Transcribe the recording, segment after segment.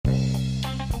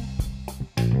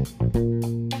Hi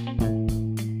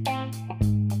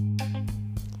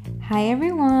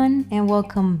everyone, and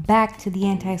welcome back to the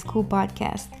Anti-School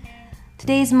Podcast.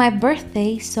 Today is my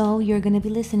birthday, so you're going to be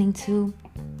listening to,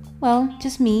 well,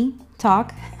 just me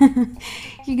talk. You're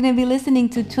going to be listening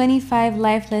to 25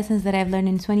 life lessons that I've learned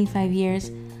in 25 years.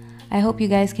 I hope you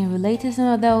guys can relate to some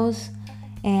of those,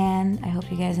 and I hope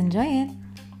you guys enjoy it.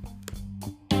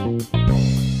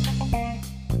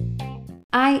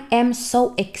 I am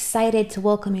so excited to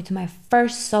welcome you to my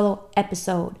first solo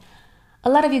episode. A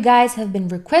lot of you guys have been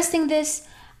requesting this.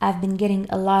 I've been getting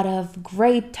a lot of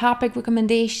great topic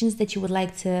recommendations that you would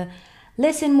like to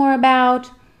listen more about.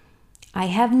 I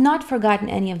have not forgotten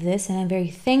any of this, and I'm very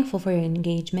thankful for your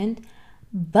engagement.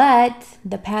 But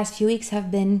the past few weeks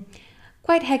have been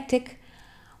quite hectic.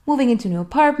 Moving into a new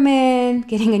apartment,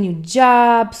 getting a new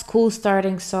job, school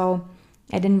starting, so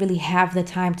I didn't really have the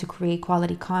time to create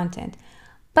quality content.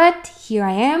 But here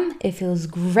I am. It feels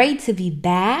great to be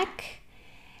back.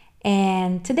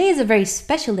 And today is a very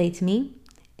special day to me.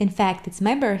 In fact, it's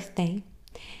my birthday.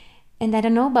 And I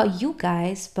don't know about you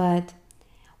guys, but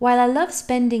while I love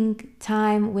spending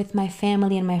time with my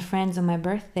family and my friends on my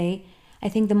birthday, I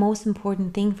think the most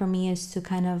important thing for me is to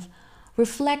kind of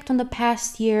reflect on the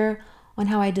past year, on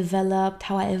how I developed,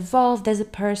 how I evolved as a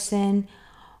person,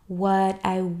 what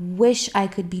I wish I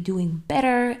could be doing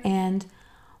better, and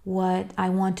what I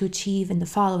want to achieve in the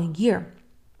following year.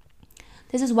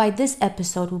 This is why this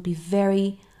episode will be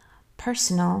very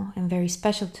personal and very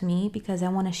special to me, because I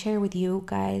want to share with you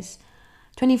guys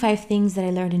 25 things that I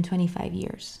learned in 25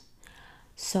 years.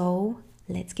 So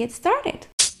let's get started.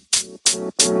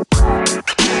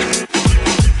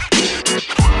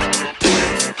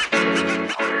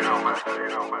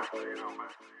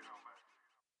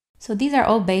 So these are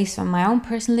all based on my own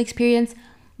personal experience,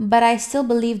 but I still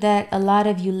believe that a lot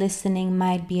of you listening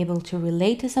might be able to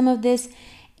relate to some of this.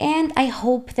 And I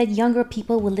hope that younger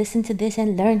people will listen to this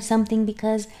and learn something,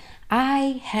 because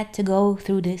I had to go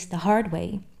through this the hard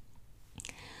way.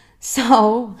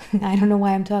 So, I don't know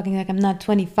why I'm talking like I'm not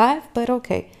 25, but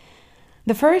okay.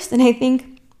 The first, and I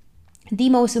think the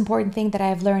most important thing that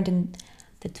I've learned in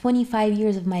the 25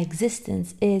 years of my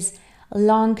existence is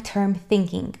long-term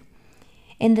thinking.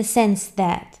 In the sense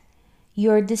that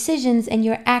your decisions and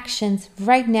your actions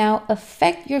right now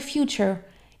affect your future,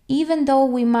 even though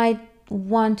we might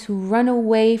want to run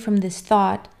away from this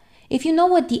thought. If you know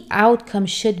what the outcome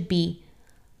should be,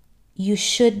 you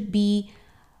should be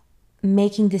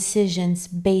making decisions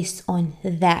based on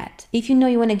that. If you know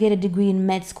you want to get a degree in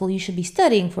med school, you should be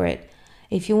studying for it.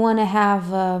 If you want to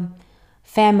have a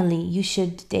family, you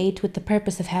should date with the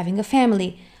purpose of having a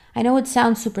family. I know it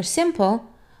sounds super simple,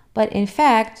 but in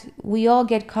fact, we all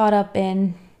get caught up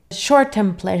in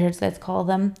short-term pleasures, let's call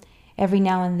them, every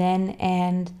now and then,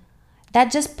 and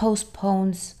that just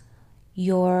postpones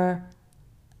your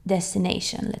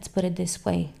destination, let's put it this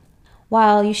way.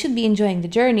 While you should be enjoying the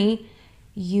journey,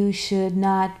 you should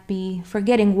not be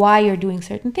forgetting why you're doing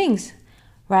certain things,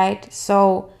 right?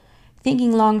 So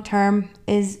thinking long term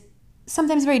is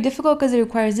sometimes very difficult because it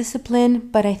requires discipline,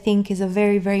 but I think is a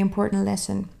very, very important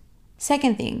lesson.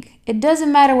 Second thing, it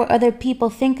doesn't matter what other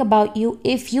people think about you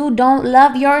if you don't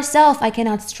love yourself. I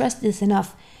cannot stress this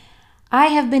enough. I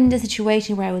have been in the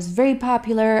situation where I was very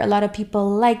popular. A lot of people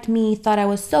liked me, thought I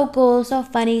was so cool, so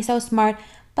funny, so smart,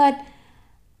 but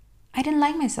I didn't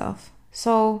like myself.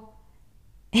 So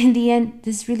in the end,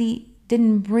 this really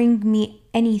didn't bring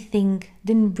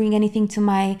anything to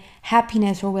my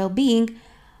happiness or well-being,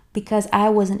 because I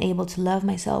wasn't able to love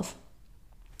myself.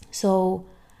 So,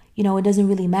 it doesn't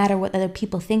really matter what other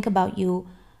people think about you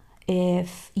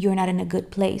if you're not in a good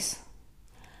place.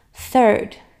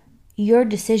 Third, your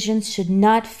decisions should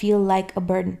not feel like a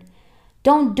burden.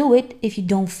 Don't do it if you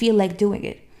don't feel like doing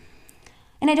it.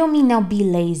 And I don't mean now be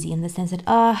lazy in the sense that,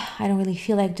 I don't really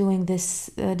feel like doing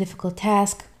this difficult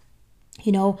task.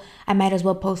 I might as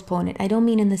well postpone it. I don't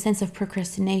mean in the sense of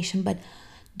procrastination, but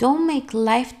don't make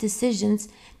life decisions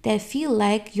that feel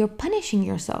like you're punishing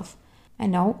yourself. I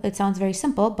know it sounds very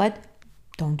simple, but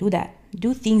don't do that.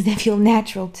 Do things that feel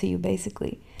natural to you,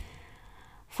 basically.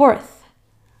 Fourth,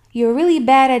 you're really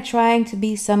bad at trying to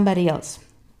be somebody else.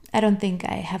 I don't think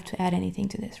I have to add anything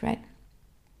to this, right?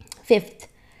 Fifth,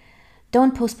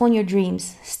 don't postpone your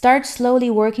dreams. Start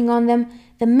slowly working on them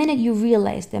the minute you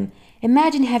realize them.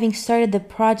 Imagine having started the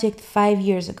project 5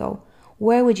 years ago.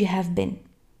 Where would you have been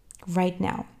right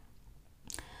now?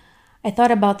 I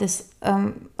thought about this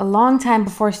a long time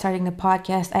before starting the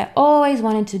podcast. I always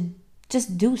wanted to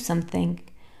just do something.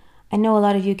 I know a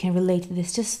lot of you can relate to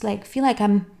this. Just like feel like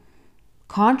I'm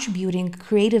contributing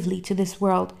creatively to this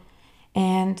world.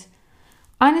 And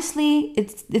Honestly,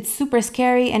 it's super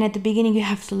scary, and at the beginning you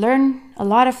have to learn a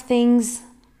lot of things,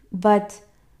 but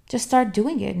just start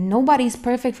doing it. Nobody's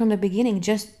perfect from the beginning.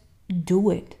 Just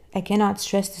do it. I cannot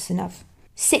stress this enough.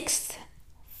 Sixth,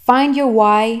 find your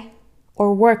why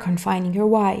or work on finding your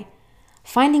why.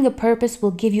 Finding a purpose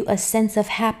will give you a sense of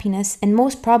happiness and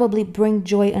most probably bring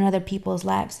joy in other people's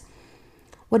lives.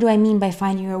 What do I mean by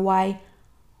finding your why?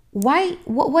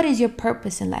 What is your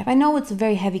purpose in life? I know it's a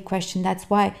very heavy question. That's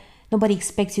why nobody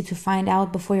expects you to find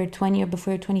out before you're 20 or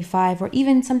before you're 25 or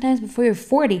even sometimes before you're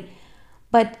 40.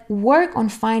 But work on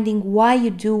finding why you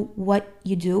do what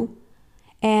you do,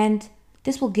 and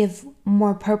this will give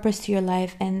more purpose to your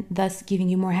life and thus giving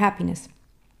you more happiness.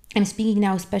 I'm speaking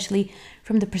now especially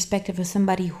from the perspective of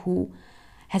somebody who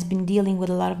has been dealing with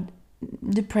a lot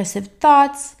of depressive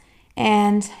thoughts,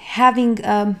 and having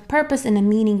a purpose and a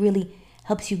meaning really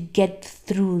helps you get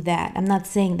through that. I'm not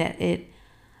saying that it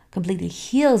completely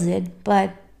heals it,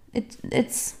 but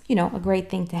it's a great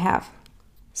thing to have.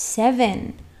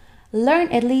 7, learn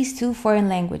at least 2 foreign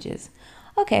languages.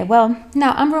 Okay, well,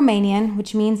 now I'm Romanian,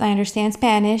 which means I understand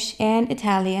Spanish and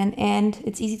Italian, and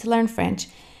it's easy to learn French.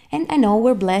 And I know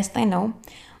we're blessed, I know.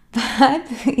 But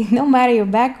no matter your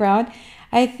background,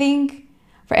 I think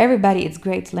for everybody it's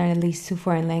great to learn at least 2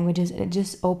 foreign languages. It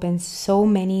just opens so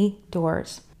many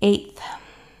doors. 8th,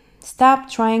 stop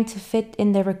trying to fit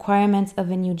in the requirements of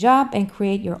a new job and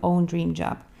create your own dream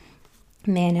job.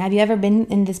 Man, have you ever been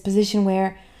in this position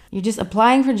where you're just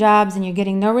applying for jobs and you're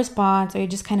getting no response, or you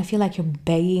just kind of feel like you're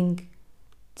begging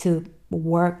to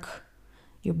work?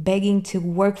 You're begging to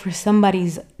work for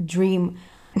somebody's dream.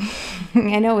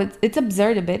 I know it's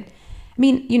absurd a bit. I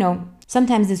mean,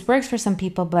 sometimes this works for some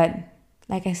people, but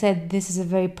like I said, this is a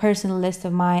very personal list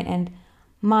of mine, and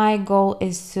my goal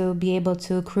is to be able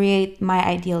to create my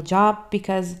ideal job,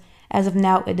 because as of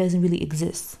now, it doesn't really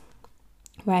exist,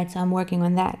 right? So I'm working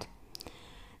on that.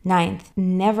 9th,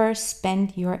 never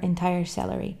spend your entire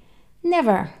salary.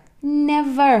 Never.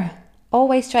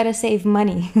 Always try to save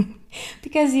money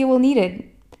because you will need it.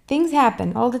 Things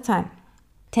happen all the time.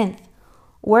 10th,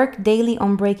 work daily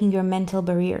on breaking your mental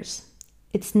barriers.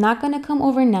 It's not going to come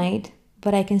overnight,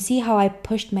 but I can see how I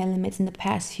pushed my limits in the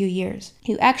past few years.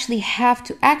 You actually have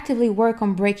to actively work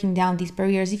on breaking down these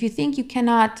barriers. If you think you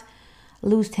cannot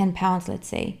lose 10 pounds, let's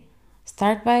say,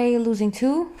 start by losing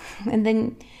 2, and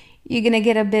then you're going to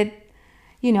get a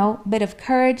bit of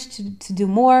courage to do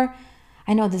more.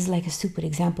 I know this is like a stupid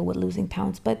example with losing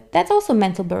pounds, but that's also a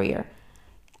mental barrier.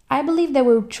 I believe that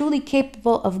we're truly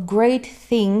capable of great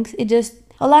things.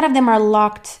 A lot of them are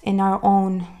locked in our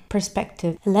own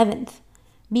perspective. 11th,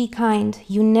 be kind.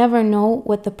 You never know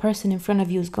what the person in front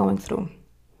of you is going through.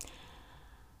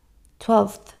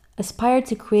 12th, aspire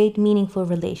to create meaningful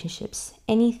relationships.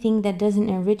 Anything that doesn't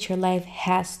enrich your life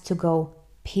has to go,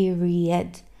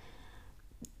 period.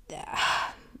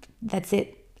 That's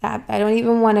it. I don't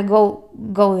even want to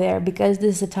go there, because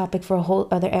this is a topic for a whole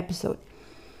other episode.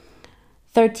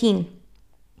 13,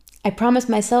 I promise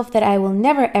myself that I will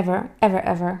never, ever, ever,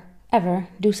 ever, ever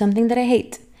do something that I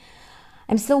hate.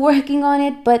 I'm still working on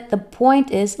it, but the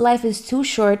point is, life is too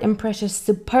short and precious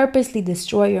to purposely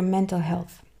destroy your mental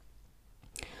health.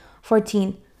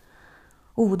 14,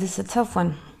 this is a tough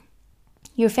one.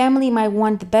 Your family might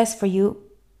want the best for you,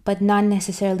 but not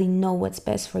necessarily know what's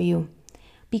best for you.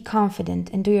 Be confident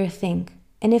and do your thing.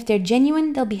 And if they're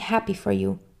genuine, they'll be happy for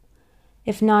you.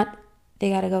 If not,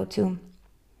 they gotta go too.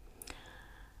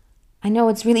 I know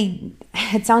it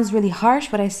sounds really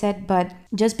harsh what I said, but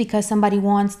just because somebody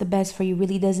wants the best for you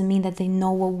really doesn't mean that they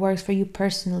know what works for you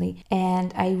personally.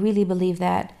 And I really believe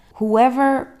that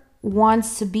whoever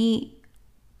wants to be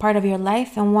part of your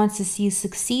life and wants to see you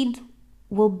succeed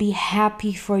will be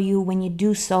happy for you when you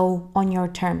do so on your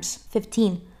terms.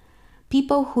 15,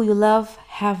 people who you love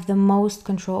have the most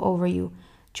control over you.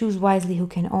 Choose wisely who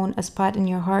can own a spot in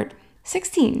your heart.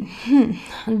 16,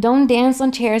 don't dance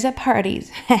on chairs at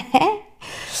parties.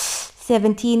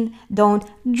 17, don't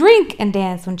drink and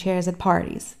dance on chairs at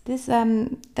parties. That's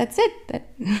it.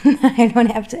 I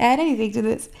don't have to add anything to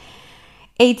this.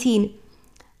 18,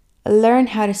 learn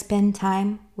how to spend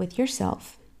time with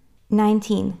yourself.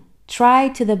 19, try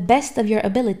to the best of your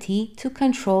ability to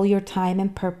control your time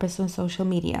and purpose on social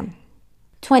media.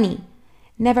 20,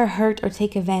 never hurt or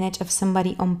take advantage of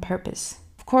somebody on purpose.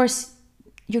 Of course,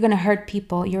 you're going to hurt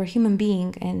people. You're a human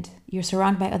being, and you're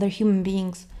surrounded by other human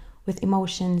beings with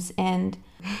emotions and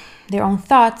their own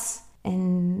thoughts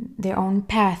and their own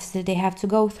paths that they have to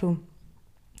go through.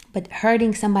 But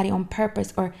hurting somebody on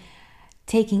purpose or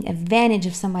taking advantage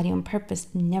of somebody on purpose,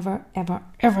 never, ever,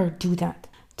 ever do that.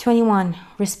 21,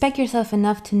 respect yourself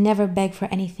enough to never beg for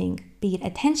anything, be it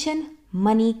attention,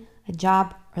 money, a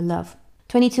job, or love.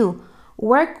 22.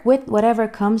 Work with whatever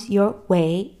comes your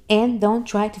way and don't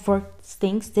try to force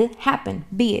things to happen.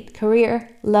 Be it career,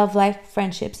 love life,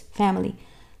 friendships, family.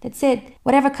 That's it.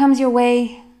 Whatever comes your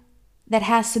way that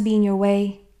has to be in your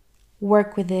way,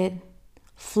 work with it,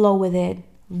 flow with it,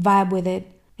 vibe with it.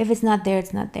 If it's not there,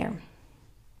 it's not there.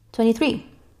 23.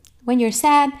 When you're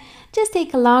sad, just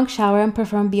take a long shower and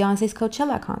perform Beyonce's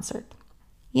Coachella concert.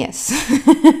 Yes,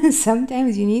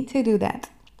 sometimes you need to do that.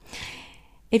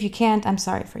 If you can't, I'm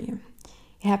sorry for you.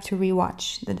 You have to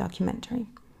rewatch the documentary.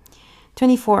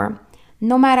 24.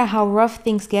 No matter how rough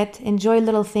things get, enjoy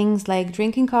little things like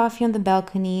drinking coffee on the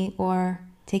balcony or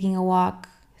taking a walk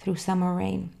through summer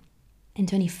rain. And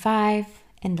 25,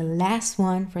 and the last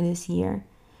one for this year,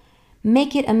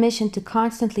 make it a mission to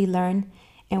constantly learn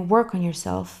and work on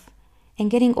yourself. And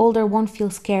getting older won't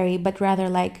feel scary, but rather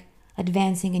like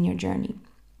advancing in your journey.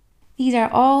 These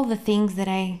are all the things that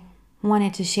I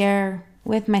wanted to share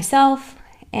with myself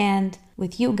and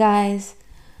with you guys.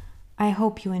 I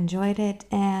hope you enjoyed it,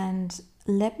 and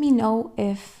let me know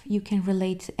if you can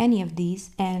relate to any of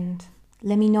these, and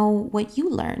let me know what you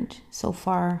learned so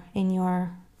far in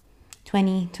your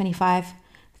 20, 25,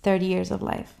 30 years of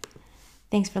life.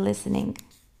 Thanks for listening.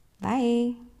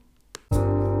 Bye.